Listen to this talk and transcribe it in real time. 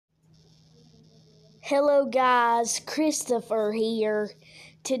Hello guys, Christopher here.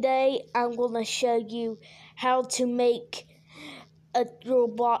 Today I'm going to show you how to make a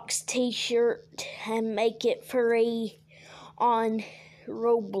Roblox t-shirt and make it free on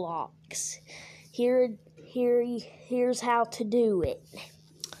Roblox. Here's how to do it.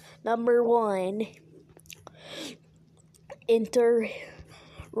 Number 1, enter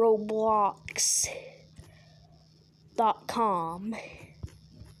Roblox.com,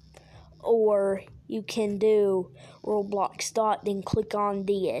 or you can do Roblox then click on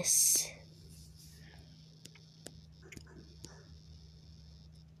this.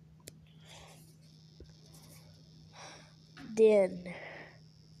 Then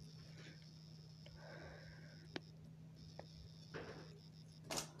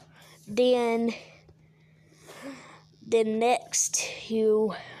next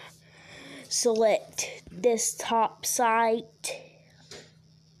you select desktop site,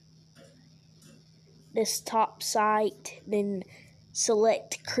 then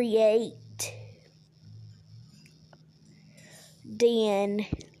select create, then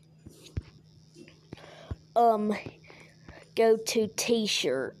go to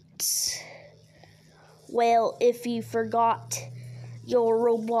t-shirts. Well, if you forgot your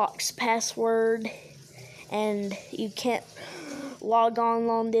Roblox password and you can't log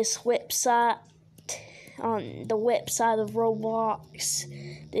on this website, on the website of Roblox,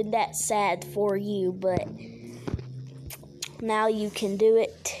 then that's sad for you, but now you can do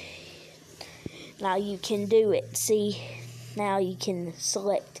it. See, now you can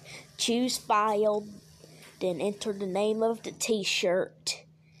select choose file, then enter the name of the t-shirt,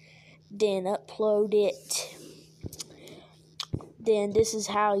 then upload it. Then this is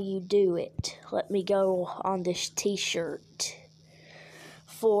how you do it. Let me go on this t-shirt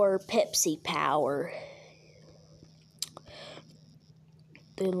for Pepsi Power.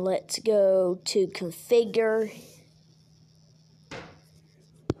 Then let's go to configure.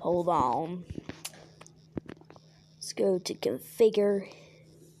 Hold on. Let's go to configure.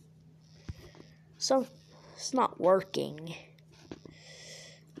 So it's not working.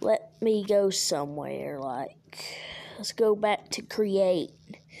 Let me go somewhere, let's go back to create.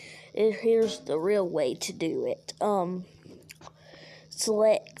 Here's the real way to do it.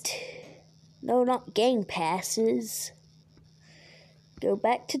 Select, no, not game passes. Go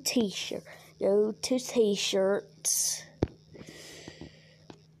back to t-shirt. Go to t-shirts.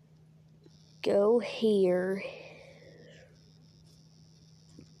 Go here.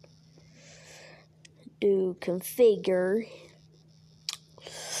 Do configure.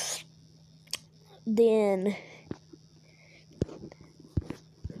 Then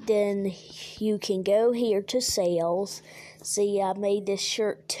you can go here to sales. See, I made this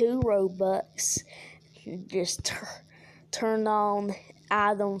shirt 2 Robux. Just turn on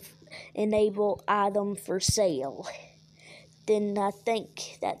enable item for sale. Then I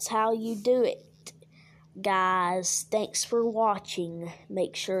think that's how you do it. Guys, thanks for watching.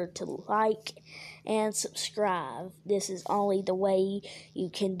 Make sure to like and subscribe. This is only the way you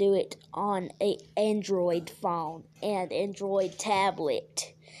can do it on an Android phone and Android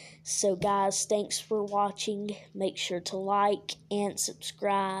tablet. So guys, thanks for watching. Make sure to like and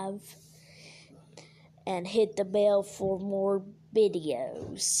subscribe and hit the bell for more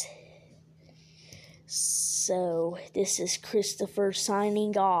videos. So this is Christopher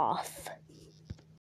signing off.